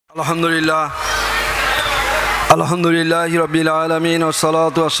Alhamdulillahi Rabbil Alamin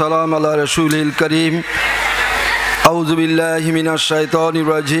wassalatu wassalamu ala Rasulil Karim. A'udzu billahi minash shaitonir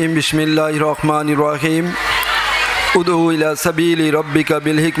rajim. Bismillahirrahmanirrahim. Ud'u ila sabili rabbika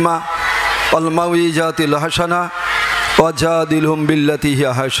bil hikmah wal mau'izatil hasanah wajadilhum billati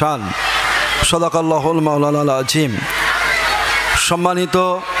hiya ahsan. Sadaqallahul maulana al-azim. সম্মানিত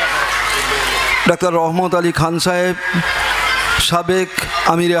doctor Rahmat Ali Khan সাহেব, সাবেক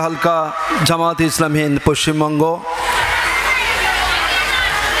আমিরে হালকা জামাত ইসলামী হিন্দ পশ্চিমবঙ্গ,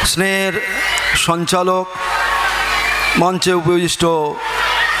 স্নেহের সঞ্চালক, মঞ্চে উপবিষ্ট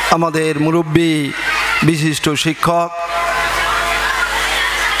আমাদের মুরব্বী বিশিষ্ট শিক্ষক,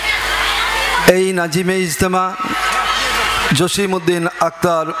 এই নাজিমে ইজতেমা জসিমউদ্দিন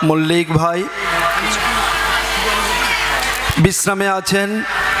আক্তার মল্লিক ভাই, বিশ্রামে আছেন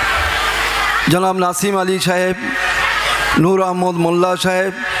জনাব নাসিম আলী সাহেব, নূর আহমদ মোল্লা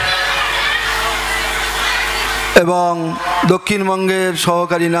সাহেব এবং দক্ষিণবঙ্গের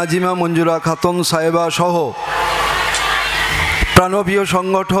সহকারী নাজিমা মঞ্জুরা খাতুন সাহেবা সহ প্রাণপ্রিয়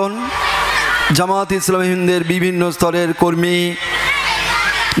সংগঠন জামাত ইসলামী হিন্দের বিভিন্ন স্তরের কর্মী,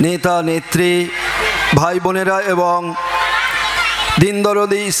 নেতা নেত্রী, ভাই বোনেরা এবং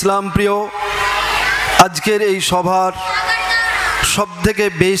দিনদরদি ইসলাম প্রিয়, আজকের এই সভার সবথেকে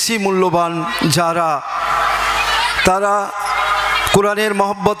বেশি মূল্যবান যারা, তারা কোরআনের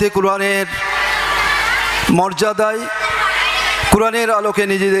মহব্বতে, কোরআনের মর্যাদায়, কোরআনের আলোকে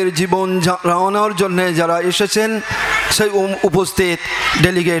নিজেদের জীবন রাওয়ানোর জন্য যারা এসেছেন, সেই উপস্থিত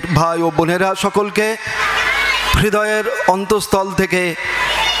ডেলিগেট ভাই ও বোনেরা সকলকে হৃদয়ের অন্তঃস্থল থেকে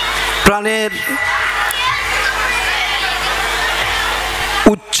প্রাণের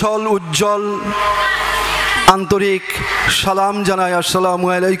উজ্জ্বল আন্তরিক সালাম জানাই। আসসালামু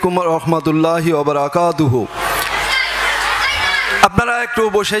আলাইকুম রহমতুল্লাহি ওয়া বারাকাতুহু। আপনারা একটু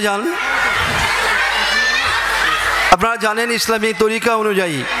বসে যান। আপনারা জানেন ইসলামী তরিকা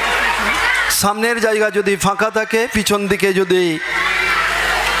অনুযায়ী সামনের জায়গা যদি ফাঁকা থাকে, পিছন দিকে যদি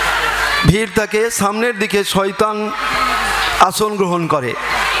ভিড় থাকে, সামনের দিকে শয়তান আসন গ্রহণ করে।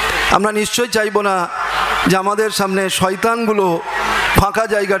 আমরা নিশ্চয়ই চাইব না যে আমাদের সামনে শয়তানগুলো ফাঁকা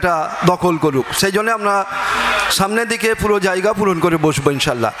জায়গাটা দখল করুক, সেই জন্য আমরা সামনের দিকে পুরো জায়গা পূরণ করে বসবো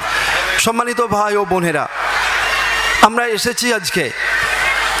ইনশাল্লাহ। সম্মানিত ভাই ও বোনেরা, আমরা এসেছি আজকে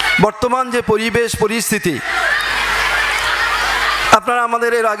বর্তমান যে পরিবেশ পরিস্থিতি, আপনারা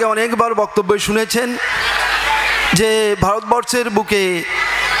আমাদের এর আগে অনেকবার বক্তব্য শুনেছেন যে ভারতবর্ষের বুকে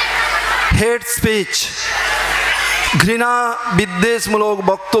হেট স্পিচ, ঘৃণা বিদ্বেষমূলক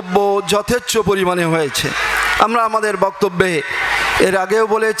বক্তব্য যথেচ্ছ পরিমাণে হয়েছে। আমরা আমাদের বক্তব্যে এর আগেও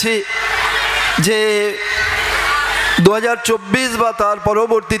বলেছি যে 2024 বা তার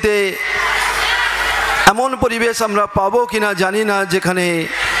পরবর্তীতে এমন পরিবেশ আমরা পাবো কিনা জানি না, যেখানে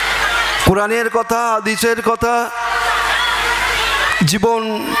কোরআনের কথা, হাদিসের কথা, জীবন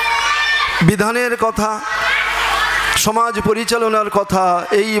বিধানের কথা, সমাজ পরিচালনার কথা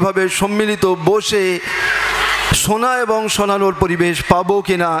এইভাবে সম্মিলিত বসে শোনা এবং শোনানোর পরিবেশ পাবো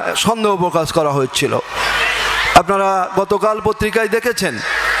কিনা সন্দেহ প্রকাশ করা হচ্ছিল। আপনারা গতকাল পত্রিকায় দেখেছেন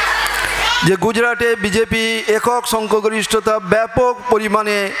যে গুজরাটে বিজেপি একক সংখ্যাগরিষ্ঠতা ব্যাপক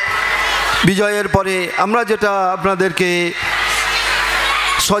পরিমাণে বিজয়ের পরে আমরা যেটা আপনাদেরকে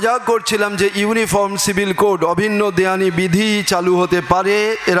সজাগ করছিলাম যে ইউনিফর্ম সিভিল কোড, অভিন্ন দেয়ানি বিধি চালু হতে পারে,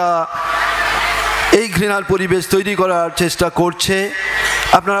 এরা এই ঘৃণার পরিবেশ তৈরি করার চেষ্টা করছে।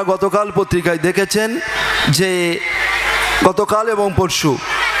 আপনারা গতকাল পত্রিকায় দেখেছেন যে গতকাল এবং পরশু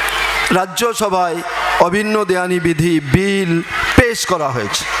রাজ্যসভায় অভিন্ন দেয়ানি বিধি বিল পেশ করা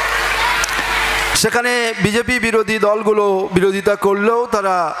হয়েছে। সেখানে বিজেপি বিরোধী দলগুলো বিরোধিতা করলেও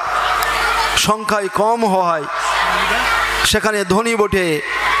তারা সংখ্যায় কম হওয়ায় সেখানে ধ্বনি ভোটে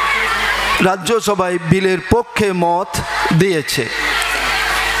রাজ্যসভায় বিলের পক্ষে মত দিয়েছে।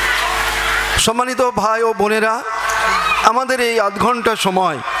 সম্মানিত ভাই ও বোনেরা, আমাদের এই আধ ঘন্টা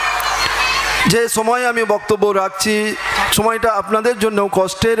সময়, যে সময় আমি বক্তব্য রাখছি, সময়টা আপনাদের জন্যও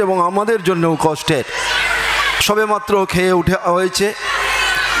কষ্টের এবং আমাদের জন্যও কষ্টের। সবেমাত্র খেয়ে উঠে হয়েছে,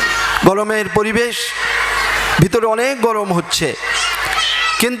 গরমের পরিবেশ, ভিতরে অনেক গরম হচ্ছে,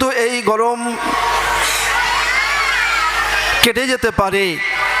 কিন্তু এই গরম কেটে যেতে পারে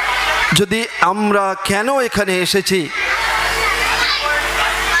যদি আমরা কেন এখানে এসেছি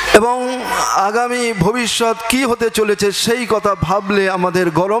এবং আগামী ভবিষ্যৎ কি হতে চলেছে সেই কথা ভাবলে আমাদের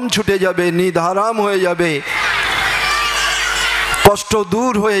গরম ছুটে যাবে, নিদ হারাম হয়ে যাবে, কষ্ট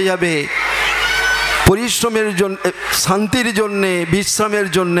দূর হয়ে যাবে। পরিশ্রমের জন্য, শান্তির জন্যে, বিশ্রামের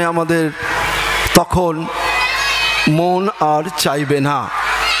জন্যে আমাদের তখন মন আর চাইবে না।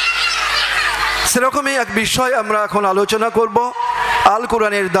 সেরকমই এক বিষয় আমরা এখন আলোচনা করব। আল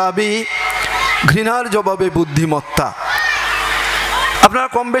কোরআনের দাবি ঘৃণার জবাবে বুদ্ধিমত্তা। আপনারা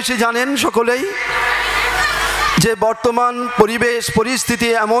কম বেশি জানেন সকলেই যে বর্তমান পরিবেশ পরিস্থিতি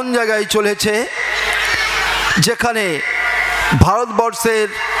এমন জায়গায় চলেছে যেখানে ভারতবর্ষের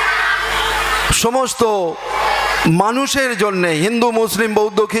সমস্ত মানুষের জন্যে, হিন্দু মুসলিম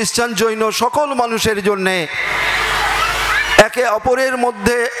বৌদ্ধ খ্রিস্টান জৈন সকল মানুষের জন্যে একে অপরের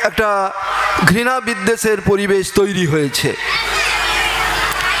মধ্যে একটা ঘৃণা বিদ্বেষের পরিবেশ তৈরি হয়েছে।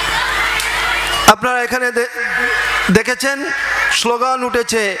 আপনারা এখানে দেখেছেন স্লোগান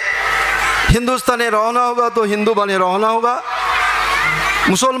উঠেছে, हिंदुस्तान रहना होगा तो हिंदू बने रहना होगा,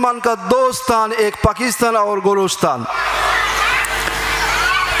 मुसलमान का दो स्थान, एक पाकिस्तान और गोरस्तान।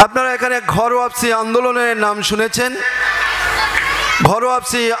 আপনারা এখানে ঘর ওয়াপসি আন্দোলনের নাম শুনেছেন। ঘর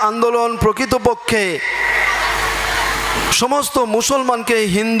ওয়াপসি আন্দোলন প্রকৃতপক্ষে সমস্ত মুসলমানকে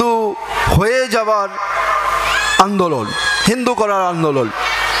হিন্দু হয়ে যাওয়ার আন্দোলন, হিন্দু করার আন্দোলন।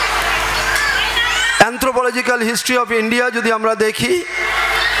 অ্যানথ্রোপোলজিক্যাল হিস্ট্রি অফ ইন্ডিয়া যদি আমরা দেখি,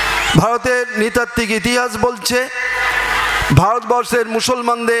 ভারতের নৃতাত্ত্বিক ইতিহাস বলছে ভারতবর্ষের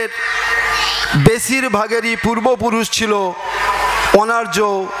মুসলমানদের বেশিরভাগেরই পূর্বপুরুষ ছিল অনার্য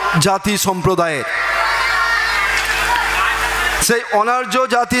জাতি সম্প্রদায়ের। সেই অনার্য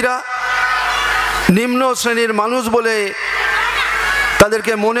জাতিরা নিম্ন শ্রেণীর মানুষ বলে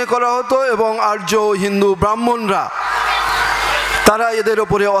তাদেরকে মনে করা হতো এবং আর্য হিন্দু ব্রাহ্মণরা তারা এদের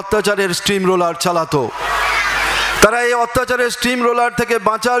ওপরে অত্যাচারের স্টিম রোলার চালাতো। তারা এই অত্যাচারের স্টিম রোলার থেকে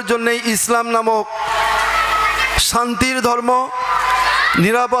বাঁচার জন্যই ইসলাম নামক শান্তির ধর্ম,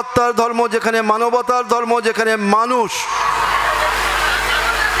 নিরাপত্তার ধর্ম, যেখানে মানবতার ধর্ম, যেখানে মানুষ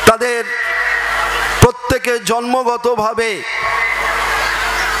তাদের প্রত্যেকে জন্মগতভাবে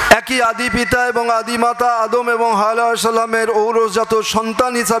একই আদি পিতা এবং আদি মাতা আদম এবং হাওয়া আলাইহিস সালামের ঔরসজাত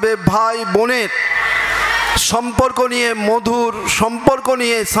সন্তান হিসাবে ভাই বোনের সম্পর্ক নিয়ে, মধুর সম্পর্ক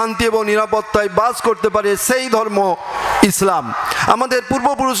নিয়ে শান্তি এবং নিরাপত্তায় বাস করতে পারে, সেই ধর্ম ইসলাম। আমাদের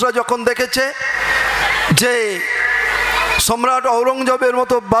পূর্বপুরুষরা যখন দেখেছে যে সম্রাট ঔরঙ্গজেবের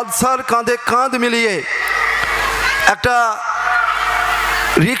মতো বাদশার কাঁধে কাঁধ মিলিয়ে একটা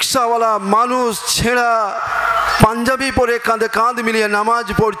রিক্সাওয়ালা মানুষ ছেঁড়া পাঞ্জাবি পরে কাঁধে কাঁধ মিলিয়ে নামাজ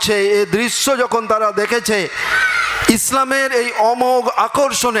পড়ছে, এই দৃশ্য যখন তারা দেখেছে, ইসলামের এই অমোঘ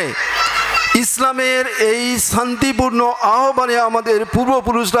আকর্ষণে, ইসলামের এই শান্তিপূর্ণ আহ্বানে আমাদের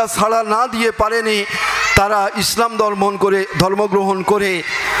পূর্বপুরুষরা সাড়া না দিয়ে পারেনি। তারা ইসলাম ধর্মগ্রহণ করে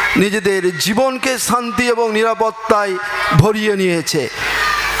নিজেদের জীবনকে শান্তি এবং নিরাপত্তায় ভরিয়ে নিয়েছে।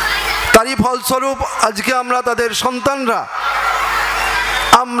 তারই ফলস্বরূপ আজকে আমরা তাদের সন্তানরা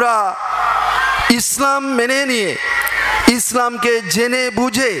আমরা ইসলাম মেনে নিয়ে, ইসলামকে জেনে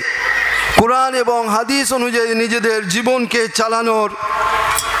বুঝে কোরআন এবং হাদিস অনুযায়ী নিজেদের জীবনকে চালানোর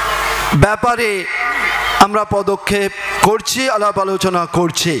ব্যাপারে আমরা পদক্ষেপ করছি, আলাপ আলোচনা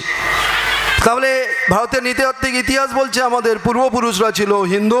করছি। তাহলে ভারতের নৃতাত্ত্বিক ইতিহাস বলছে আমাদের পূর্বপুরুষরা ছিল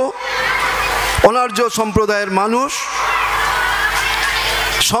হিন্দু, অনার্য সম্প্রদায়ের মানুষ।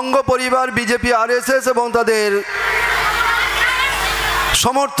 সংঘ পরিবার, বিজেপি, আরএসএস এবং তাদের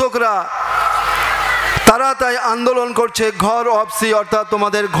সমর্থকরা তারা তাই আন্দোলন করছে ঘর ওয়াপসি, অর্থাৎ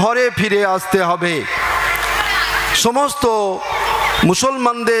তোমাদের ঘরে ফিরে আসতে হবে। সমস্ত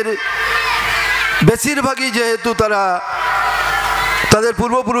মুসলমানদের বেশিরভাগই যেহেতু তাদের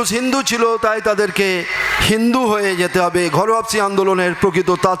পূর্বপুরুষ হিন্দু ছিল, তাই তাদেরকে হিন্দু হয়ে যেতে হবে। ঘর ওয়াপসি আন্দোলনের প্রকৃত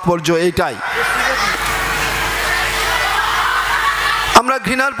তাৎপর্য এইটাই। আমরা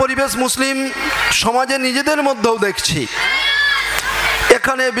ঘৃণার পরিবেশ মুসলিম সমাজে নিজেদের মধ্যেও দেখছি।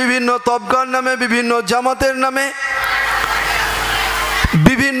 এখানে বিভিন্ন তবগার নামে, বিভিন্ন জামাতের নামে,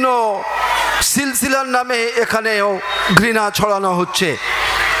 বিভিন্ন সিলসিলার নামে এখানেও ঘৃণা ছড়ানো হচ্ছে।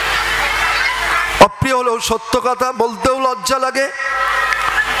 অপ্রিয় হলেও সত্য কথা বলতেও লজ্জা লাগে।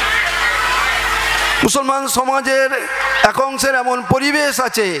 মুসলমান সমাজের এক অংশের এমন পরিবেশ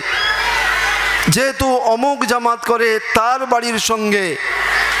আছে, যেহেতু অমুক জামাত করে তার বাড়ির সঙ্গে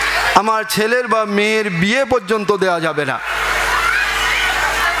আমার ছেলের বা মেয়ের বিয়ে পর্যন্ত দেওয়া যাবে না,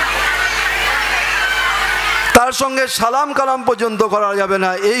 তার সঙ্গে সালাম কালাম পর্যন্ত করা যাবে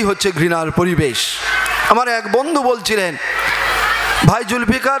না। এই হচ্ছে ঘৃণার পরিবেশ। আমার এক বন্ধু বলছিলেন, ভাই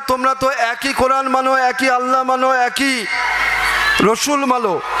জুলফিকার, তোমরা তো একই কোরআন মানো, একই আল্লাহ মানো, একই রসুল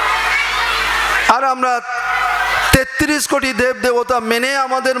মানো, আর আমরা 33 কোটি দেব দেবতা মেনে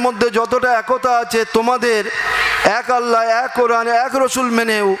আমাদের মধ্যে যতটা একতা আছে, তোমাদের এক আল্লাহ, এক কোরআন, এক রসুল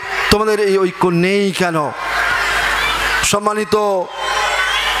মেনেও তোমাদের এই ঐক্য নেই কেন? সম্মানিত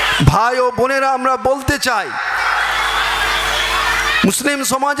ভাই ও বোনেরা, আমরা বলতে চাই, মুসলিম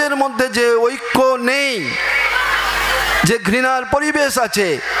সমাজের মধ্যে যে ঐক্য নেই, যে ঘৃণার পরিবেশ আছে,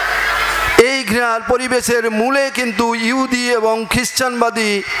 এই ঘৃণার পরিবেশের মূলে কিন্তু ইহুদি এবং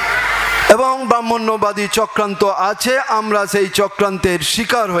খ্রিস্টানবাদী এবং ব্রাহ্মণ্যবাদী চক্রান্ত আছে। আমরা সেই চক্রান্তের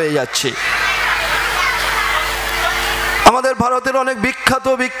শিকার হয়ে যাচ্ছি। আমাদের ভারতের অনেক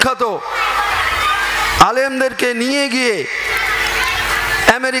বিখ্যাত আলেমদেরকে নিয়ে গিয়ে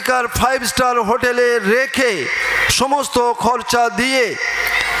আমেরিকার 5 স্টার হোটেলে রেখে সমস্ত খরচা দিয়ে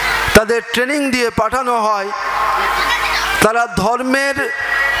তাদের ট্রেনিং দিয়ে পাঠানো হয়। তারা ধর্মের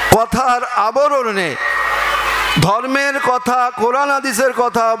কথার আবরণে, ধর্মের কথা, কোরআন হাদিসের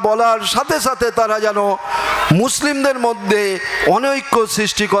কথা বলার সাথে সাথে তারা যেন মুসলিমদের মধ্যে অনৈক্য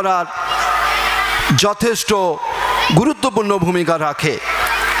সৃষ্টি করার যথেষ্ট গুরুত্বপূর্ণ ভূমিকা রাখে।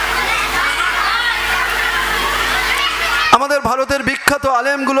 আমাদের ভারতের বিখ্যাত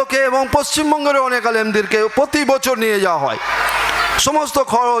আলেমগুলোকে এবং পশ্চিমবঙ্গের অনেক আলেমদেরকে প্রতি বছর নিয়ে যাওয়া হয়। সমস্ত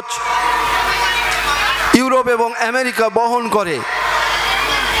খরচ ইউরোপ এবং আমেরিকা বহন করে।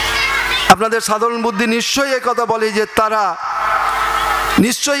 আপনাদের সাধারণ বুদ্ধি নিশ্চয়ই এই কথা বলে যে তারা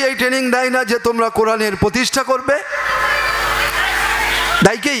নিশ্চয়ই এই ট্রেনিং দেয় না যে তোমরা কোরআনের প্রতিষ্ঠা করবে।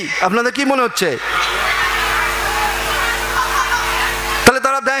 দেয় কি? আপনাদের কি মনে হচ্ছে? তাহলে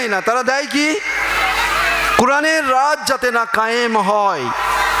তারা দেয় না। তারা দেয় কি? কোরআনের রাজ যাতে না কায়েম হয়,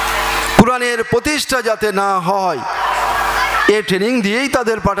 কোরআনের প্রতিষ্ঠা যাতে না হয়, এই ট্রেনিং দিয়েই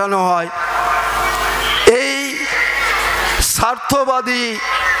তাদের পাঠানো হয়। এই স্বার্থবাদী,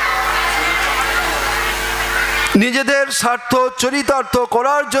 নিজেদের স্বার্থ চরিতার্থ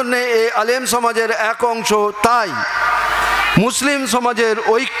করার জন্য এই আলেম সমাজের এক অংশ তাই মুসলিম সমাজের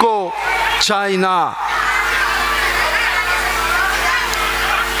ঐক্য চায় না।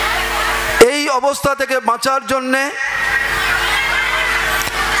 এই অবস্থা থেকে বাঁচার জন্যে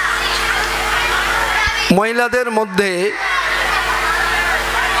মহিলাদের মধ্যে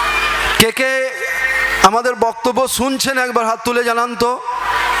কে আমাদের বক্তব্য শুনছেন একবার হাত তুলে জানান তো।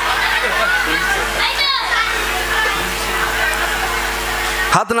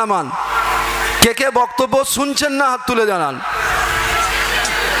 হাত নামান। কে বক্তব্য শুনছেন না হাত তুলে জানান।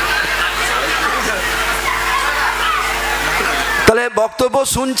 তাহলে বক্তব্য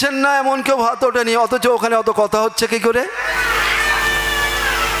শুনছেন না এমন কেউ হাত ওঠেনি, অথচ ওখানে অত কথা হচ্ছে কি করে?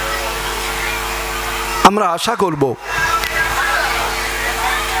 আমরা আশা করব,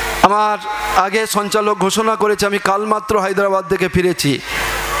 আমার আগে সঞ্চালক ঘোষণা করেছে, আমি কাল মাত্র হায়দ্রাবাদ থেকে ফিরেছি।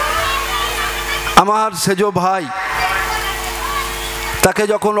 আমার সেজো ভাই, তাকে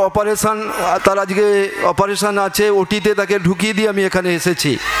যখন অপারেশন, তার আজকে অপারেশন আছে, ওটিতে তাকে ঢুকিয়ে দিয়ে আমি এখানে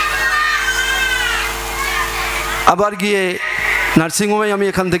এসেছি। আবার গিয়ে নার্সিংহোমে আমি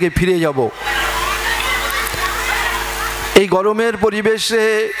এখান থেকে ফিরে যাব। এই গরমের পরিবেশে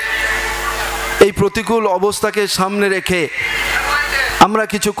এই প্রতিকূল অবস্থাকে সামনে রেখে আমরা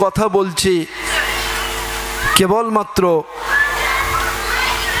কিছু কথা বলছি কেবলমাত্র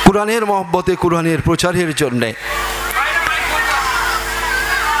কোরআনের মহব্বতে, কোরআনের প্রচারের জন্যে।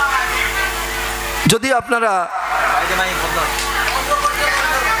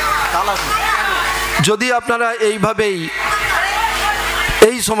 যদি আপনারা এইভাবেই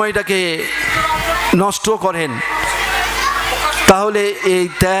এই সময়টাকে নষ্ট করেন, তাহলে এই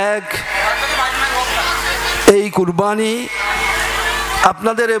ত্যাগ, এই কুরবানি,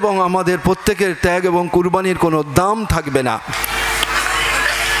 আপনাদের এবং আমাদের প্রত্যেকের ত্যাগ এবং কুরবানির কোনো দাম থাকবে না।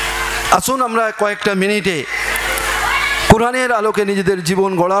 আসুন আমরা কয়েকটা মিনিটে কোরআনের আলোকে নিজেদের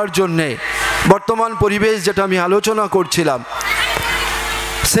জীবন গড়ার জন্যে বর্তমান পরিবেশ যেটা আমি আলোচনা করছিলাম,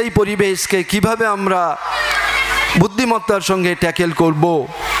 সেই পরিবেশকে কিভাবে আমরা বুদ্ধিমত্তার সঙ্গে ট্যাকেল করব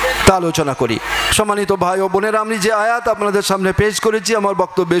তা আলোচনা করি। সম্মানিত ভাই ও বোনেরা, আমি যে আয়াত আপনাদের সামনে পেশ করেছি আমার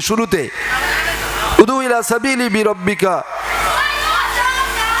বক্তব্যের শুরুতে, উদু ইলা সাবিলি বিরব্বিকা,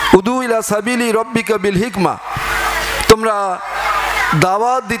 উদু ইলা সাবিলি রব্বিকা বিল হিকমা, তোমরা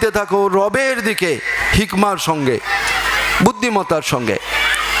দাওয়াত দিতে থাকো রবের দিকে হিকমার সঙ্গে, বুদ্ধিমত্তার সঙ্গে।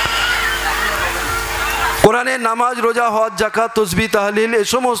 কোরআনে নামাজ, রোজা, হজ, যাকাত, তসবিহ, তাহলিল এ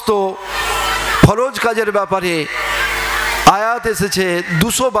সমস্ত ফরজ কাজের ব্যাপারে আয়াত এসেছে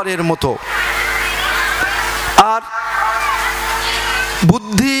 200 বারের মতো। আর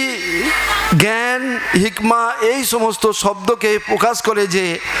বুদ্ধি, জ্ঞান, হিকমা এই সমস্ত শব্দকে প্রকাশ করে যে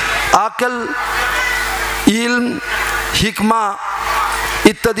আকল, ইলম, হিকমা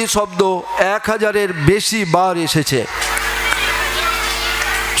ইত্যাদি শব্দ 1000-এর বেশি বার এসেছে।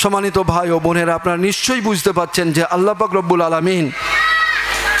 সম্মানিত ভাই ও বোনেরা, আপনারা নিশ্চয়ই বুঝতে পারছেন যে আল্লাহ পাক রব্বুল আলামিন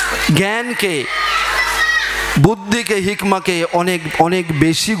জ্ঞানকে, বুদ্ধিকে, হিকমাকে অনেক অনেক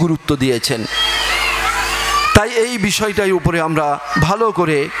বেশি গুরুত্ব দিয়েছেন। তাই এই বিষয়টার উপরে আমরা ভালো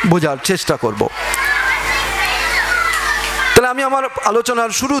করে বোঝার চেষ্টা করব। তাহলে আমি আমার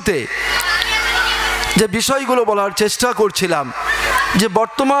আলোচনার শুরুতে যে বিষয়গুলো বলার চেষ্টা করছিলাম, যে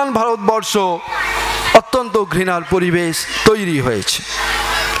বর্তমান ভারতবর্ষ অত্যন্ত ঘৃণার পরিবেশ তৈরি হয়েছে।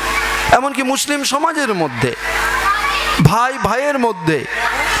 এমনকি মুসলিম সমাজের মধ্যে, ভাই ভাইয়ের মধ্যে,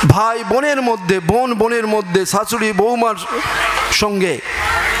 ভাই বোনের মধ্যে, বোন বোনের মধ্যে, শাশুড়ি বৌমার সঙ্গে,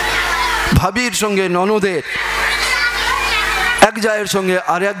 ভাবির সঙ্গে ননদের, এক জায়ের সঙ্গে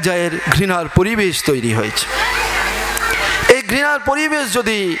আর এক জায়ের ঘৃণার পরিবেশ তৈরি হয়েছে। এই ঘৃণার পরিবেশ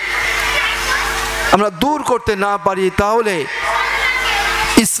যদি আমরা দূর করতে না পারি, তাহলে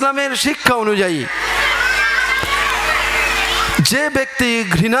ইসলামের শিক্ষা অনুযায়ী যে ব্যক্তি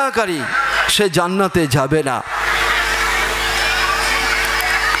ঘৃণাকারী সে জান্নাতে যাবে না।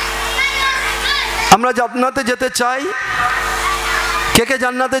 আমরা জান্নাতে যেতে চাই। কে কে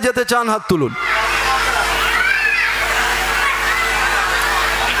জান্নাতে যেতে চান হাত তুলুন।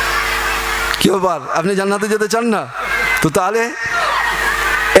 কি ব্যাপার, আপনি জান্নাতে যেতে চান না? তো তাহলে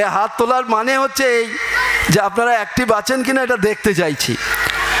এই হাত তোলার মানে হচ্ছে এই যে আপনারা অ্যাক্টিভ আছেন কিনা এটা দেখতে চাইছি।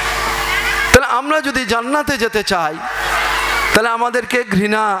 তাহলে আমরা যদি জান্নাতে যেতে চাই, তাহলে আমাদেরকে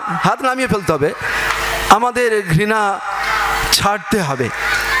ঘৃণা, হাত নামিয়ে ফেলতে হবে, আমাদের ঘৃণা ছাড়তে হবে।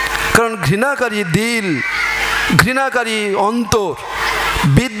 কারণ ঘৃণাকারী দিল, ঘৃণাকারী অন্তর,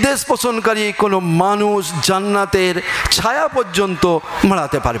 বিদ্বেষ পোষণকারী কোনো মানুষ জান্নাতের ছায়া পর্যন্ত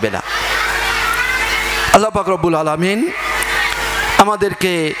মাড়াতে পারবে না। আল্লাহ পাক রব্বুল আলামিন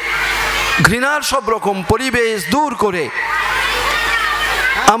আমাদেরকে ঘৃণার সব রকম পরিবেশ দূর করে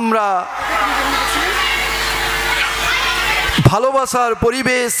আমরা ভালোবাসার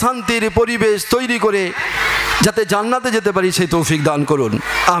পরিবেশ, শান্তির পরিবেশ তৈরি করে যাতে জান্নাতে যেতে পারি সেই তৌফিক দান করুন,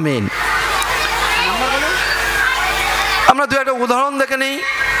 আমিন। আমরা দু একটা উদাহরণ দেখে নেই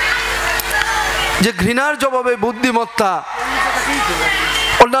যে ঘৃণার জবাবে বুদ্ধিমত্তা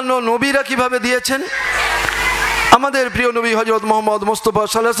অন্যান্য নবীরা কিভাবে দিয়েছেন, আমাদের প্রিয় নবী হযরত মুহাম্মদ মুস্তাফা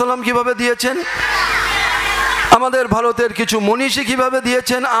সাল্লাল্লাহু আলাইহি ওয়াসাল্লাম কিভাবে দিয়েছেন, আমাদের ভারতের কিছু মনীষী কিভাবে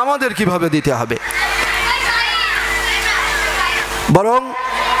দিয়েছেন, আমাদের কিভাবে দিতে হবে। বরং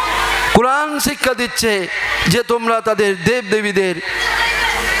কোরআন শিক্ষা দিচ্ছে যে তোমরা তাদের দেব দেবীদের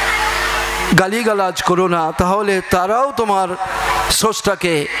গালিগালাজ করো না, তাহলে তারাও তোমার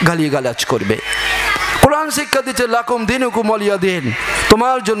স্রষ্টাকে গালিগালাজ করবে। কোরআন শিক্ষা দিচ্ছে লাকুম দিনুকুম ওয়ালিয়া দিন,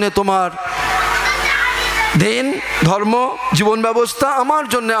 তোমার জন্য তোমার দিন, ধর্ম, জীবন ব্যবস্থা, আমার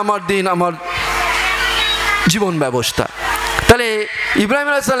জন্য আমার দিন, আমার জীবন ব্যবস্থা। তাহলে ইব্রাহিম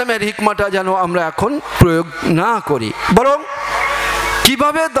আলাইহিস সালামের হিকমাটা যেন আমরা এখন প্রয়োগ না করি, বরং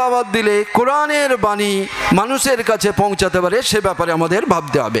কিভাবে দাওয়াত দিলে কোরআনের বাণী মানুষের কাছে পৌঁছাতে পারে সে ব্যাপারে আমাদের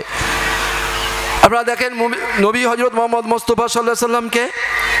ভাবতে হবে। আপনারা দেখেন নবী হযরত মুহাম্মদ মুস্তাফা সাল্লাল্লাহু আলাইহি সাল্লামকে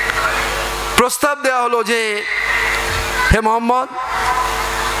প্রস্তাব দেওয়া হলো যে হে মুহাম্মদ,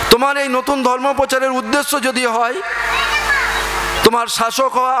 তোমার এই নতুন ধর্ম প্রচারের উদ্দেশ্য যদি হয় তোমার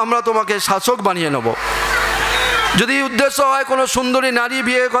শাসক হওয়া, আমরা তোমাকে শাসক বানিয়ে নেব। যদি উদ্দেশ্য হয় কোনো সুন্দরী নারী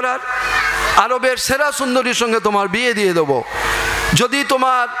বিয়ে করার, আরবের সেরা সুন্দরীর সঙ্গে তোমার বিয়ে দিয়ে দেবো। যদি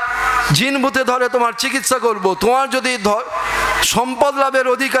তোমার জিন ভূতে ধরে তোমার চিকিৎসা করব। তোমার যদি সম্পদ লাভের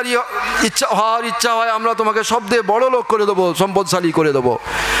অধিকারী হওয়ার ইচ্ছা হয়, আমরা তোমাকে সব দিয়ে বড় লোক করে দেবো, সম্পদশালী করে দেবো।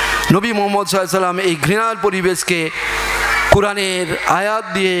 নবী মুহাম্মদ সাল্লাল্লাহু আলাইহি ওয়াসাল্লাম এই ঘৃণার পরিবেশকে কোরআনের আয়াত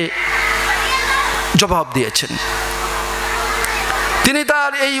দিয়ে জবাব দিয়েছেন। তিনি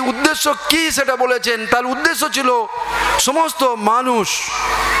তার এই উদ্দেশ্য কি সেটা বলেছেন। তার উদ্দেশ্য ছিল সমস্ত মানুষ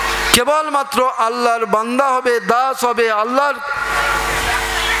কেবলমাত্র আল্লাহর বান্দা হবে, দাস হবে, আল্লাহর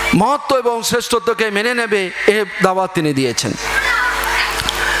মহত্ব এবং শ্রেষ্ঠত্বকে মেনে নেবে, এ দাওয়াত তিনি দিয়েছেন।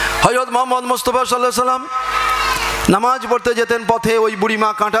 হযরত মুহাম্মদ মুস্তাফা সাল্লাল্লাহু আলাইহি ওয়াসাল্লাম নামাজ পড়তে যেতেন, পথে ওই বুড়িমা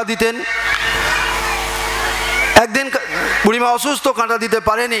কাঁটা দিতেন। একদিন বুড়িমা অসুস্থ, কাঁটা দিতে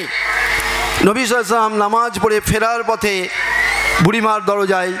পারেনি। নবী সাল্লাল্লাহু আলাইহি ওয়াসাল্লাম নামাজ পড়ে ফেরার পথে বুড়িমার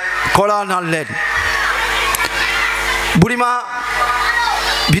দরজায় কড়া নাড়লেন। বুড়িমা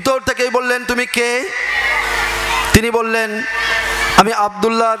ভিতর থেকেই বললেন, তুমি কে? তিনি বললেন, আমি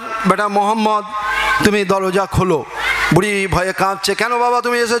আব্দুল্লাহর বেটা মোহাম্মদ, তুমি দরজা খোলো। বুড়ি ভয়ে কাঁপছে, কেন বাবা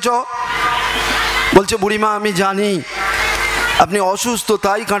তুমি এসেছো? বলছে, বুড়িমা আমি জানি আপনি অসুস্থ,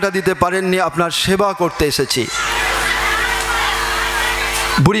 তাই কাঁটা দিতে পারেননি, আপনার সেবা করতে এসেছি।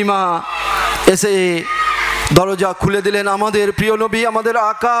 বুড়িমা এসে দরজা খুলে দিলেন। আমাদের প্রিয় নবী, আমাদের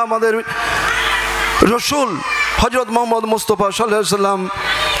আকা, আমাদের রসুল হযরত মুহাম্মদ মুস্তাফা সাল্লাল্লাহু আলাইহি ওয়াসাল্লাম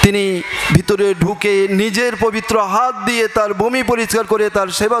তিনি ভিতরে ঢুকে নিজের পবিত্র হাত দিয়ে তার বমি পরিষ্কার করে তার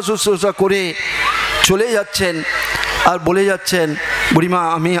সেবা শুশ্রূষা করে চলে যাচ্ছেন আর বলে যাচ্ছেন, বুড়িমা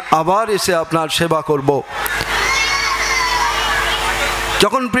আমি আবার এসে আপনার সেবা করব।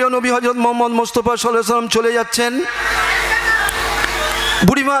 যখন প্রিয় নবী হযরত মুহাম্মদ মুস্তাফা সাল্লাল্লাহু আলাইহি ওয়াসাল্লাম চলে যাচ্ছেন,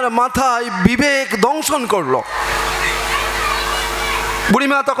 বুড়িমার মাথায় বিবেক দংশন করল।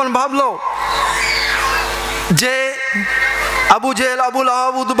 বুড়িমা তখন ভাবল যে আবু জেহেল, আবুল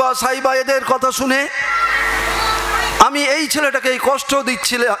আহাব, উতবা, সাইবা এদের কথা শুনে আমি এই ছেলেটাকে এই কষ্ট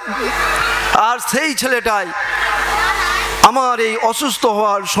দিচ্ছিলাম, আর সেই ছেলেটাই আমার এই অসুস্থ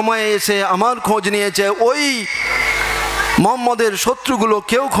হওয়ার সময়ে এসে আমার খোঁজ নিয়েছে। ওই মোহাম্মদের শত্রুগুলো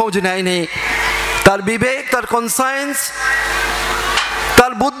কেউ খোঁজ নেয়নি। তার বিবেক, তার কনসায়েন্স,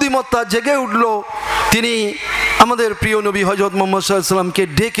 তার বুদ্ধিমত্তা জেগে উঠল। তিনি আমাদের প্রিয় নবী হযরত মুহাম্মদ সাল্লাল্লাহু আলাইহি ওয়াসাল্লামকে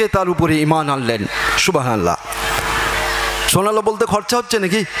ডেকে তার উপরে ঈমান আনলেন। সুবহানাল্লাহ। শোনালো বলতে খরচা হচ্ছে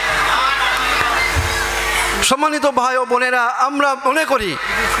নাকি? সম্মানিত ভাই ও বোনেরা, আমরা মনে করি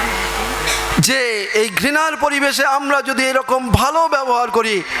যে এই ঘৃণার পরিবেশে আমরা যদি এরকম ভালো ব্যবহার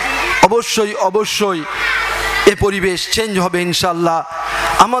করি, অবশ্যই অবশ্যই এ পরিবেশ চেঞ্জ হবে ইনশাল্লাহ।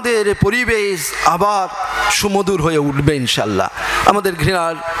 আমাদের পরিবেশ আবার সুমধুর হয়ে উঠবে ইনশাল্লাহ। আমাদের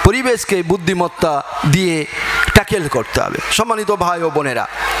ঘৃণার পরিবেশকে বুদ্ধিমত্তা দিয়ে ট্যাকেল করতে হবে। সম্মানিত ভাই ও বোনেরা,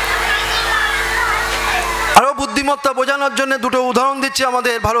 আরও বুদ্ধিমত্তা বোঝানোর জন্য দুটো উদাহরণ দিচ্ছি।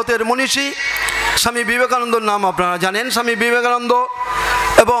 আমাদের ভারতের মনীষী স্বামী বিবেকানন্দর নাম আপনারা জানেন। স্বামী বিবেকানন্দ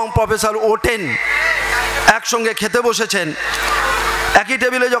এবং প্রফেসর ওটেন একসঙ্গে খেতে বসেছেন। একই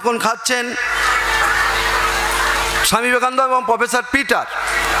টেবিলে যখন খাচ্ছেন, স্বামী বিবেকানন্দ এবং প্রফেসর পিটার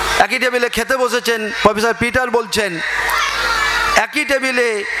একই টেবিলে খেতে বসেছেন। প্রফেসর পিটার বলছেন, একই টেবিলে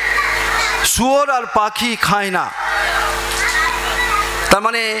শুয়োর আর পাখি খায় না। তার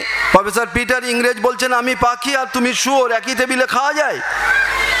মানে প্রফেসর পিটার ইংরেজ বলছেন, আমি পাখি আর তুমি শুয়োর, একই টেবিলে খাওয়া যায়?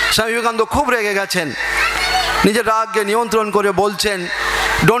 স্বামী বিবেকানন্দ খুব রেগে গেছেন, নিজের রাগকে নিয়ন্ত্রণ করে বলছেন,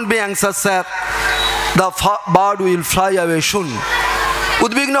 don't be anxious sir, the bird will fly away সুন।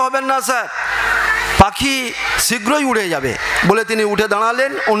 উদ্বিগ্ন হবেন না স্যার, পাখি শীঘ্রই উড়ে যাবে। বলে তিনি উঠে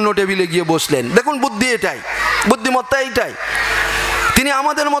দাঁড়ালেন, অন্য টেবিলে গিয়ে বসলেন। দেখুন বুদ্ধি এটাই, বুদ্ধিমত্তা এইটাই। তিনি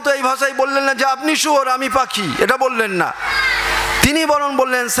আমাদের মতো এই ভাষায় বললেন না যে আপনি শুয়োর আমি পাখি, এটা বললেন না। তিনি বরং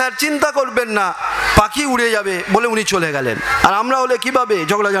বললেন, স্যার চিন্তা করবেন না, পাখি উড়ে যাবে, বলে উনি চলে গেলেন। আর আমরা হলে কিভাবে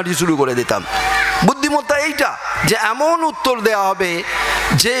ঝগড়াঝাঁটি শুরু করে দিতাম। বুদ্ধিমত্তা এইটা যে এমন উত্তর দেওয়া হবে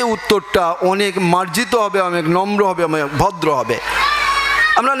যে উত্তরটা অনেক মার্জিত হবে, অনেক নম্র হবে, অনেক ভদ্র হবে।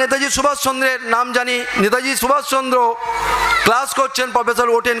 আমরা নেতাজি সুভাষচন্দ্রের নাম জানি। নেতাজি সুভাষচন্দ্র ক্লাস করছেন, প্রফেসর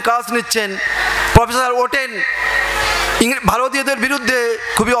ওটেন ক্লাস নিচ্ছেন। প্রফেসর ওটেন ভারতীয়দের বিরুদ্ধে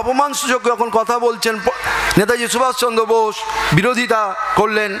খুবই অপমানসূচক যখন কথা বলছেন, নেতাজি সুভাষচন্দ্র বোস বিরোধিতা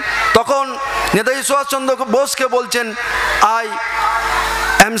করলেন। তখন নেতাজি সুভাষচন্দ্র বোসকে বলছেন, I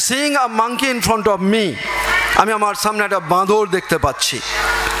am seeing a monkey in front of me, আমি আমার সামনে একটা বাঁদর দেখতে পাচ্ছি।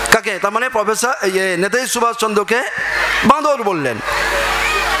 কাকে? তার মানে প্রফেসর নেতাজি সুভাষচন্দ্রকে বাঁদর বললেন।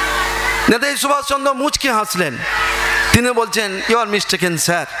 নেতাজি সুভাষচন্দ্র মুচকি হাসলেন। তিনি বলছেন, you R mistaken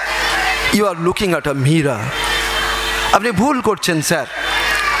sir, you are looking at a mirror. আপনি ভুল করছেন স্যার,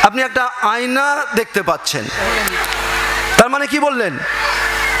 আপনি একটা আয়না দেখতে পাচ্ছেন। তার মানে কি বললেন?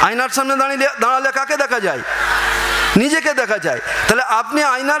 আয়নার সামনে দাঁড়ালে কাকে দেখা যায়? নিজেকে দেখা যায়। তাহলে আপনি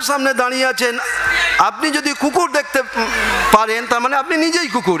আয়নার সামনে দাঁড়িয়ে আছেন, আপনি যদি কুকুর দেখতে পারেন তার মানে আপনি নিজেই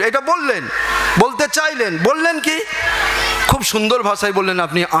কুকুর, এটা বললেন, বলতে চাইলেন। বললেন কি? খুব সুন্দর ভাষায় বললেন,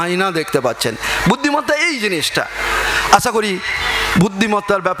 আপনি আয়না দেখতে পাচ্ছেন। বুদ্ধিমত্তা এই জিনিসটা। আশা করি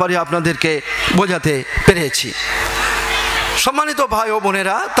বুদ্ধিমত্তার ব্যাপারে আপনাদেরকে বোঝাতে পেরেছি। সম্মানিত ভাই ও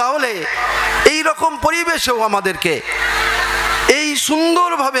বোনেরা, তাহলে এই রকম পরিবেশেও আমাদেরকে এই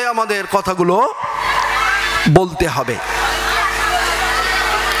সুন্দরভাবে আমাদের কথাগুলো বলতে হবে।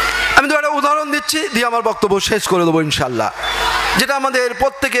 আমি তো একটা উদাহরণ দিচ্ছি, দিয়ে আমার বক্তব্য শেষ করে দেবো ইনশাল্লাহ, যেটা আমাদের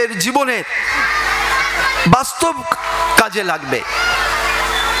প্রত্যেকের জীবনের বাস্তব কাজে লাগবে।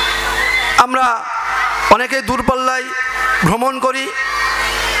 আমরা অনেকে দূরপাল্লায় ভ্রমণ করি,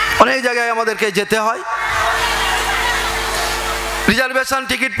 অনেক জায়গায় আমাদেরকে যেতে হয়, রিজার্ভেশন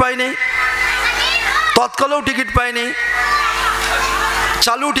টিকিট পাইনি, তৎকালেও টিকিট পাইনি,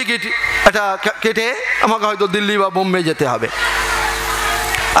 চালু টিকিট এটা কেটে আমাকে হয়তো দিল্লি বা বোম্বে যেতে হবে।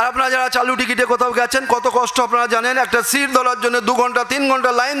 আর আপনারা যারা চালু টিকিটে কোথাও গেছেন, কত কষ্ট আপনারা জানেন। একটা সিট ধরার জন্য 2 ঘন্টা 3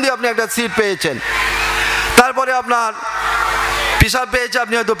 ঘন্টা লাইন দিয়ে আপনি একটা সিট পেয়েছেন। তারপরে আপনার পিসাব পেয়েছে,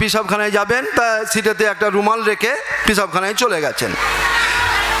 আপনি হয়তো পিসাবখানায় যাবেন, তা সিটেতে একটা রুমাল রেখে পিসাবখানায় চলে গেছেন।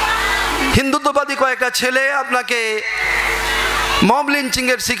 হিন্দুত্ববাদী কয়েকটা ছেলে আপনাকে মব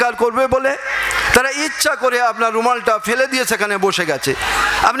লিঞ্চিংয়ের শিকার করবে বলে তারা ইচ্ছা করে আপনার রুমালটা ফেলে দিয়ে সেখানে বসে গেছে।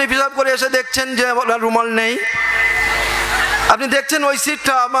 আপনি পিসাব করে এসে দেখছেন যে আপনার রুমাল নেই। আপনি দেখছেন ওই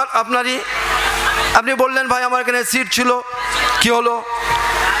সিটটা আপনারই। আপনি বললেন, ভাই আমার এখানে সিট ছিল, কি হলো?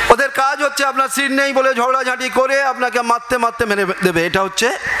 ওদের কাজ হচ্ছে আপনার সিট নেই বলে ঝগড়াঝাঁটি করে আপনাকে মারতে মারতে মেরে দেবে। এটা হচ্ছে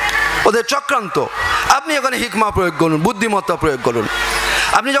ওদের চক্রান্ত। আপনি এখানে হিকমা প্রয়োগ করুন, বুদ্ধিমত্তা প্রয়োগ করুন।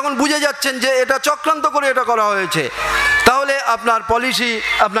 আপনি যখন বুঝে যাচ্ছেন যে এটা চক্রান্ত করে এটা করা হয়েছে, তাহলে আপনার পলিসি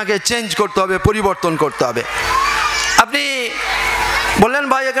আপনাকে চেঞ্জ করতে হবে, পরিবর্তন করতে হবে। আপনি বললেন,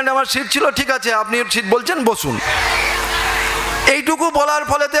 ভাই এখানে আমার সিট ছিল, ঠিক আছে, আপনি সিট বলছেন, বসুন। এইটুকু বলার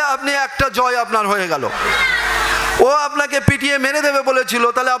ফলেতে আপনি একটা জয় আপনার হয়ে গেল। ও আপনাকে পিটিয়ে মেরে দেবে বলেছিল,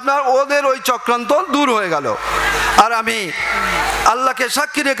 তাহলে আপনার ওদের ওই চক্রান্ত দূর হয়ে গেল। আর আমি আল্লাহকে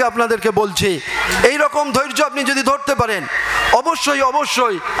সাক্ষী রেখে আপনাদেরকে বলছি, এই রকম ধৈর্য আপনি যদি ধরতে পারেন, অবশ্যই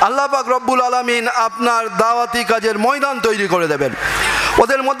অবশ্যই আল্লাহ পাক রব্বুল আলামিন আপনার দাওয়াতি কাজের ময়দান তৈরি করে দেবেন।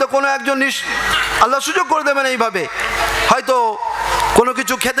 ওদের মধ্যে কোনো একজন আল্লাহ সুযোগ করে দেবেন এইভাবে, হয়তো কোনো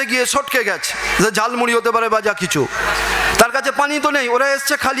কিছু খেতে গিয়ে সটকে গেছে, যে ঝালমুড়ি হতে পারে বা যা কিছু, তার কাছে পানি তো নেই, ওরা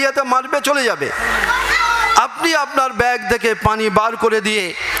এসছে খালি হাতে মারবে চলে যাবে। আপনি আপনার ব্যাগ থেকে পানি বার করে দিয়ে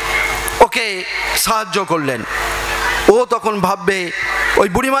ওকে সাহায্য করলেন। ও তখন ভাববে, ওই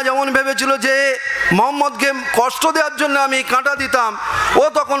বুড়িমা যেমন ভেবেছিল যে মোহাম্মদকে কষ্ট দেওয়ার জন্য আমি কাঁটা দিতাম, ও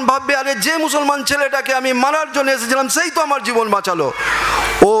তখন ভাববে, আরে যে মুসলমান ছেলেটাকে আমি মারার জন্য এসেছিলাম সেই তো আমার জীবন বাঁচালো।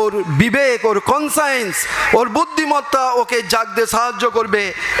 ওর বিবেক, ওর কনসায়েন্স, ওর বুদ্ধিমত্তা ওকে জাগতে সাহায্য করবে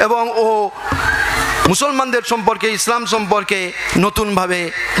এবং ও মুসলমানদের সম্পর্কে, ইসলাম সম্পর্কে নতুনভাবে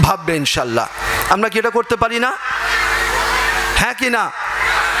ভাববে ইনশাল্লাহ। আমরা কি এটা করতে পারি না? হ্যাঁ কি না?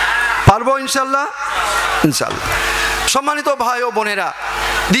 পারবো ইনশাল্লাহ? ইনশাল্লাহ। সম্মানিত ভাই ও বোনেরা,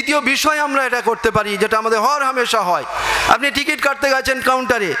 দ্বিতীয় বিষয় আমরা এটা করতে পারি, যেটা আমাদের হর হামেশা হয়। আপনি টিকিট কাটতে গেছেন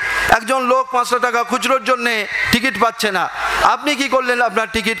কাউন্টারে, একজন লোক 500 টাকা খুচরোর জন্যে টিকিট পাচ্ছে না, আপনি কি করলেন? আপনার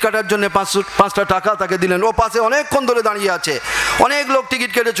টিকিট কাটার জন্য 5টা টাকা তাকে দিলেন। ও পাশে অনেকক্ষণ ধরে দাঁড়িয়ে আছে, অনেক লোক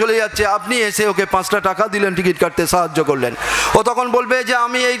টিকিট কেটে চলে যাচ্ছে, আপনি এসে ওকে 5টা টাকা দিলেন, টিকিট কাটতে সাহায্য করলেন। ও তখন বলবে যে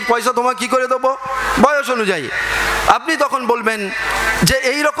আমি এই পয়সা তোমাকে কি করে দেবো, বয়স অনুযায়ী। আপনি তখন বলবেন যে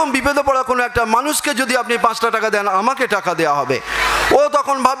এই রকম বিপদে পড়া কোনো একটা মানুষকে যদি আপনি 5টা টাকা দেন, আমাকে টাকা দেওয়া হবে। ও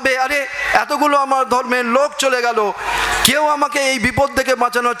তখন ভাববে, আরে এতগুলো আমার ধর্মের লোক চলে গেল, কেউ আমাকে এই বিপদ থেকে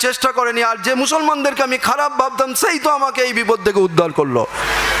বাঁচানোর চেষ্টা করেনি, আর যে মুসলমানদেরকে আমি খারাপ ভাবতাম সেই তো আমাকে এই বিপদ থেকে উদ্ধার করলো।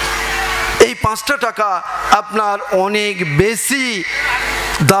 এই 5টা টাকা আপনার অনেক বেশি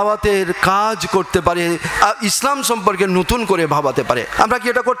দাওয়াতের কাজ করতে পারে, ইসলাম সম্পর্কে নতুন করে ভাবাতে পারে। আমরা কি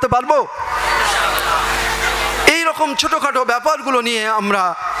এটা করতে পারবো? এইরকম ছোটোখাটো ব্যাপারগুলো নিয়ে আমরা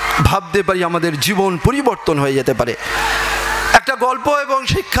ভাবতে পারি, আমাদের জীবন পরিবর্তন হয়ে যেতে পারে। একটা গল্প এবং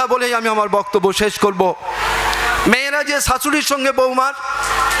শিক্ষা বলেই আমি আমার বক্তব্য শেষ করব। মেয়েরা যে শাশুড়ির সঙ্গে বৌমার,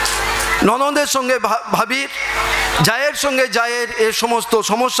 ননদের সঙ্গে ভাবির, জায়ের সঙ্গে জায়ের এর সমস্ত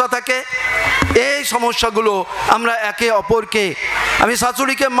সমস্যা থাকে, এই সমস্যাগুলো আমরা একে অপরকে, আমি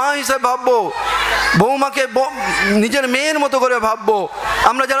শাশুড়িকে মা হিসেবে ভাববো, বৌমাকে নিজের মেয়ের মতো করে ভাববো,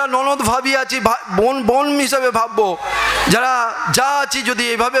 আমরা যারা ননদ ভাবি আছি বোন হিসেবে ভাববো, যারা যা আছি যদি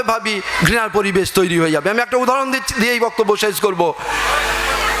এইভাবে ভাবি, ঘৃণার পরিবেশ তৈরি হয়ে যাবে। আমি একটা উদাহরণ দিয়ে এই বক্তব্য শেষ করব।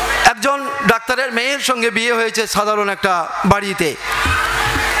 একজন ডাক্তারের মেয়ের সঙ্গে বিয়ে হয়েছে সাধারণ একটা বাড়িতে।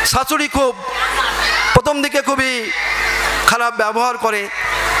 শাশুড়ি খুব প্রথম দিকে খুবই খারাপ ব্যবহার করে,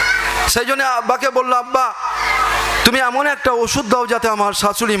 সেই জন্য আব্বাকে বললো, আব্বা তুমি এমন একটা ওষুধ দাও যাতে আমার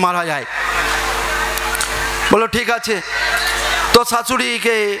শাশুড়ি মারা যায়। বললো ঠিক আছে। তো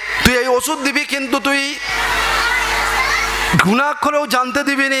শাশুড়িকে তুই এই ওষুধ দিবি, কিন্তু তুই ঘুণাক্ষরেও জানতে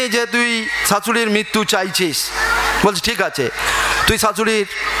দিবি নি যে তুই শাশুড়ির মৃত্যু চাইছিস। বলছি ঠিক আছে। তুই শাশুড়ির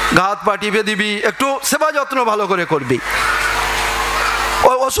গা হাত পা টিপে দিবি, একটু সেবা যত্ন ভালো করে করবি।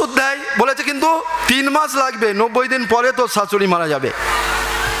 ওই ওষুধ দেয়, বলেছে কিন্তু 3 মাস লাগবে, 90 দিন পরে তোর শাশুড়ি মারা যাবে,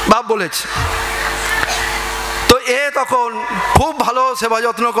 বাপ বলেছে। তো এ তখন খুব ভালো সেবা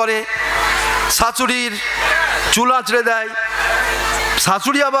যত্ন করে, শাশুড়ির চুল আঁচড়ে দেয়,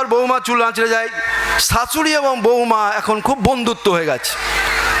 শাশুড়ি আবার বৌমা চুল আঁচড়ে যায়। শাশুড়ি এবং বৌমা এখন খুব বন্ধুত্ব হয়ে গেছে।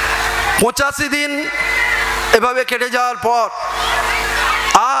 85 দিন এভাবে কেটে যাওয়ার পর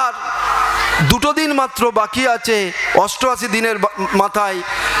আর 2 দিন মাত্র বাকি আছে, 88 দিনের মাথায়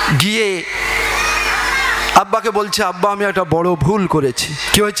গিয়ে আব্বাকে বলছে, আব্বা আমি একটা বড় ভুল করেছি।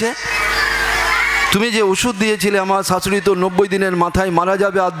 কি হয়েছে? তুমি যে ওষুধ দিয়েছিলে আমার শাশুড়ি তো 90 দিনের মাথায় মারা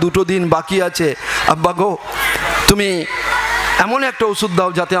যাবে, আর 2 দিন বাকি আছে। আব্বা গো, তুমি এমন একটা ওষুধ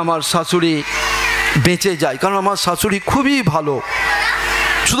দাও যাতে আমার শাশুড়ি বেঁচে যায়, কারণ আমার শাশুড়ি খুবই ভালো,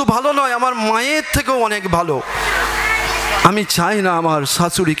 শুধু ভালো নয় আমার মায়ের থেকেও অনেক ভালো, আমি চাই না আমার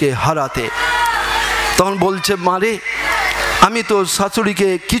শাশুড়িকে হারাতে। তখন বলছে, মারে আমি তো শাশুড়িকে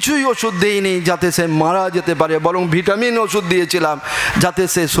কিছুই ওষুধ দিইনি যাতে সে মারা যেতে পারে, বরং ভিটামিন ওষুধ দিয়েছিলাম যাতে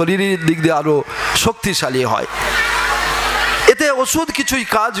সে শরীরের দিক দিয়ে আরও শক্তিশালী হয়। এতে ওষুধ কিছুই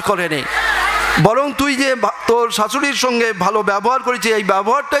কাজ করেনি, বরং তুই যে তোর শাশুড়ির সঙ্গে ভালো ব্যবহার করেছিস, এই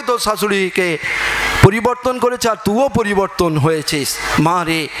ব্যবহারটাই তোর শাশুড়িকে পরিবর্তন করেছে, আর তুইও পরিবর্তন হয়েছিস। মা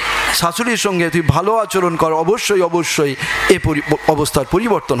রে, শাশুড়ির সঙ্গে তুই ভালো আচরণ কর, অবশ্যই অবশ্যই এই অবস্থার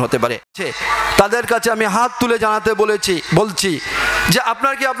পরিবর্তন হতে পারে। তাদের কাছে আমি হাত তুলে জানাতে বলছি যে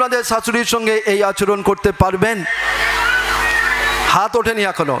আপনার কি আপনাদের শাশুড়ির সঙ্গে এই আচরণ করতে পারবেন? হাত ওঠেনি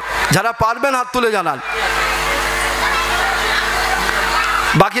এখনো, যারা পারবেন হাত তুলে জানান।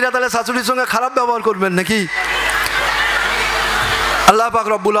 বাকিরা তাহলে শাশুড়ির সঙ্গে খারাপ ব্যবহার করবেন নাকি? আল্লাহ পাক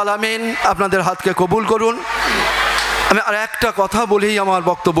রব্বুল আলামিন আপনাদের হাতকে কবুল করুন। আমি আর একটা কথা বলেই আমার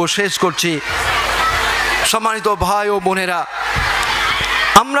বক্তব্য শেষ করছি। সম্মানিত ভাই ও বোনেরা,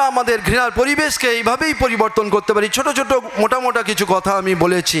 আমরা আমাদের ঘৃণার পরিবেশকে এইভাবেই পরিবর্তন করতে পারি। ছোট ছোট মোটা মোটা কিছু কথা আমি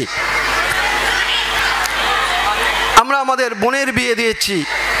বলেছি। আমরা আমাদের বোনের বিয়ে দিয়েছি,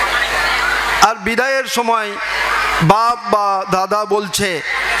 আর বিদায়ের সময় বাপ বা দাদা বলছে,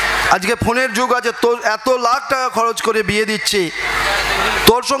 আজকে ফোনের যুগ আছে, তোর এত লাখ টাকা খরচ করে বিয়ে দিচ্ছি,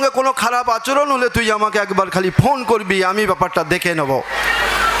 তোর সঙ্গে কোনো খারাপ আচরণ হলে তুই আমাকে একবার খালি ফোন করবি, আমি ব্যাপারটা দেখে নেব।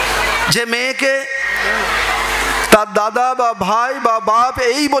 যে মেয়েকে তার দাদা বা ভাই বা বাপ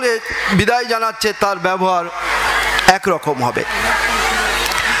এই বলে বিদায় জানাচ্ছে, তার ব্যবহার একরকম হবে।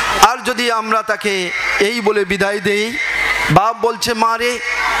 আর যদি আমরা তাকে এই বলে বিদায় দেই, বাপ বলছে, মা রে,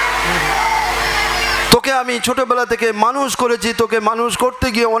 তোকে আমি ছোটবেলা থেকে মানুষ করেছি, তোকে মানুষ করতে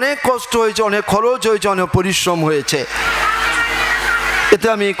গিয়ে অনেক কষ্ট হয়েছে, অনেক খরচ হয়েছে, অনেক পরিশ্রম হয়েছে, এতে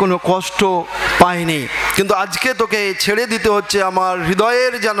আমি কোনো কষ্ট পাইনি, কিন্তু আজকে তোকে ছেড়ে দিতে হচ্ছে। আমার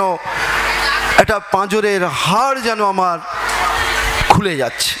হৃদয়ের যেন একটা পাঁজরের হাড় যেন আমার খুলে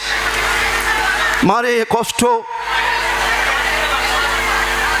যাচ্ছে। মারে, কষ্ট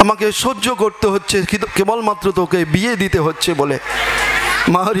আমাকে সহ্য করতে হচ্ছে কেবলমাত্র তোকে বিয়ে দিতে হচ্ছে বলে।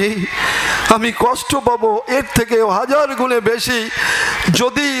 মারে, আমি কষ্ট পাবো এর থেকে 1000 গুণে বেশি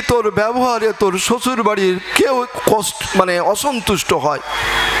যদি তোর ব্যবহারে তোর শ্বশুর বাড়ির কেউ অসন্তুষ্ট হয়।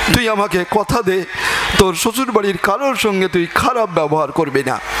 তুই আমাকে কথা দে, তোর শ্বশুর বাড়ির কারোর সঙ্গে তুই খারাপ ব্যবহার করবি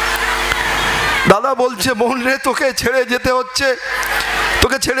না। দাদা বলছে, বোন রে, তোকে ছেড়ে যেতে হচ্ছে,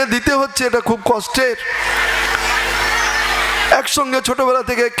 তোকে ছেড়ে দিতে হচ্ছে, এটা খুব কষ্টের। একসঙ্গে ছোটবেলা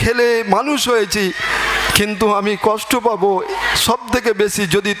থেকে খেলে মানুষ হয়েছি, কিন্তু আমি কষ্ট পাবো সব থেকে বেশি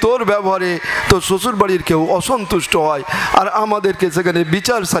যদি তোর ব্যবহারে তোর শ্বশুর বাড়ির কেউ অসন্তুষ্ট হয় আর আমাদেরকে সেখানে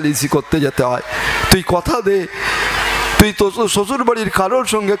বিচার সালিসি করতে যেতে হয়। তুই কথা দে, তুই তোর শ্বশুর বাড়ির কারোর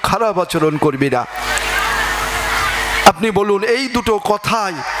সঙ্গে খারাপ আচরণ করবি না। আপনি বলুন, এই দুটো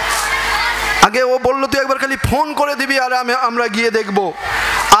কথাই আগে ও বললো তুই একবার খালি ফোন করে দিবি আর আমরা গিয়ে দেখব,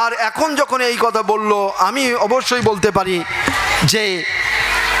 আর এখন যখন এই কথা বললো, আমি অবশ্যই বলতে পারি যে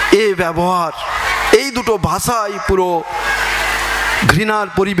এই ব্যবহার, এই দুটো ভাষাই পুরো ঘৃণার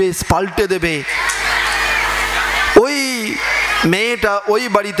পরিবেশ পাল্টে দেবে। ওই মেয়েটা ওই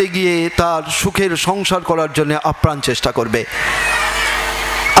বাড়িতে গিয়ে তার সুখের সংসার করার জন্য আপ্রাণ চেষ্টা করবে।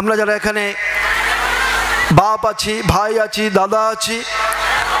 আমরা যারা এখানে বাপ আছি, ভাই আছি, দাদা আছি,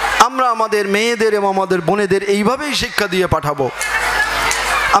 আমরা আমাদের মেয়েদের এবং আমাদের বোনেদের এইভাবেই শিক্ষা দিয়ে পাঠাবো।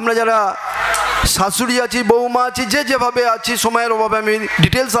 আমরা যারা শাশুড়ি আছি, বৌমা আছি, যে যেভাবে আছি, সময়ের অভাবে আমি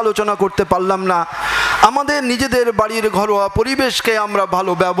ডিটেলস আলোচনা করতে পারলাম না, আমাদের নিজেদের বাড়ির ঘরোয়া পরিবেশকে আমরা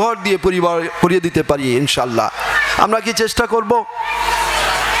ভালো ব্যবহার দিয়ে করিয়ে দিতে পারি ইনশাল্লাহ। আমরা কি চেষ্টা করব?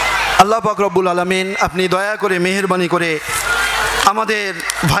 আল্লাহ পাক রব্বুল আলামিন আপনি দয়া করে মেহেরবানি করে আমাদের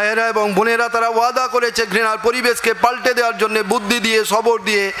ভাইয়েরা এবং বোনেরা তারা ওয়াদা করেছে ঘৃণার পরিবেশকে পাল্টে দেওয়ার জন্য বুদ্ধি দিয়ে, সবর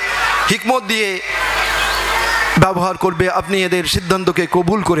দিয়ে, হিকমত দিয়ে ব্যবহার করবে। আপনি এদের সিদ্ধান্তকে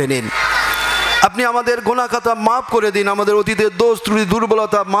কবুল করে নিন। আপনি আমাদের গুনাহ খাতা মাফ করে দিন, আমাদের অতীতের দোষ ত্রুটি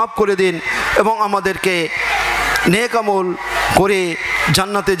দুর্বলতা মাফ করে দিন এবং আমাদেরকে নেক আমল করে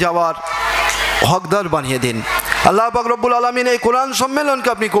জান্নাতে যাওয়ার হকদার বানিয়ে দিন। আল্লাহ পাক রব্বুল আলামিন এই কোরআন সম্মেলনকে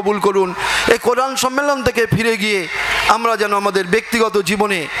আপনি কবুল করুন। এই কোরআন সম্মেলন থেকে ফিরে গিয়ে আমরা যেন আমাদের ব্যক্তিগত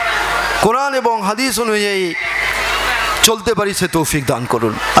জীবনে কোরআন এবং হাদিস অনুযায়ী চলতে পারি, সে তৌফিক দান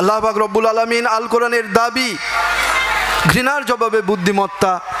করুন। আল্লাহ পাক রব্বুল আলামিন আল কোরআনের দাবি, ঘৃণার জবাবে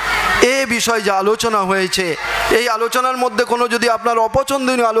বুদ্ধিমত্তা, এই বিষয় যা আলোচনা হয়েছে, এই আলোচনার মধ্যে কোনো যদি আপনার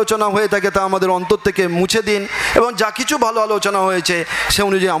অপছন্দনীয় আলোচনা হয়ে থাকে তা আমাদের অন্তর থেকে মুছে দিন এবং যা কিছু ভালো আলোচনা হয়েছে সে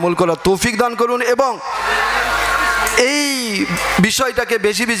অনুযায়ী আমল করার তৌফিক দান করুন এবং এই বিষয়টাকে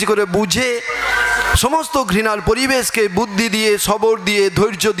বেশি বেশি করে বুঝে সমস্ত ঘৃণার পরিবেশকে বুদ্ধি দিয়ে, সবর দিয়ে,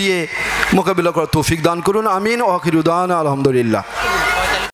 ধৈর্য দিয়ে মোকাবিলা করার তৌফিক দান করুন। আমিন। আখিরু দাওয়ানা আলহামদুলিল্লাহ।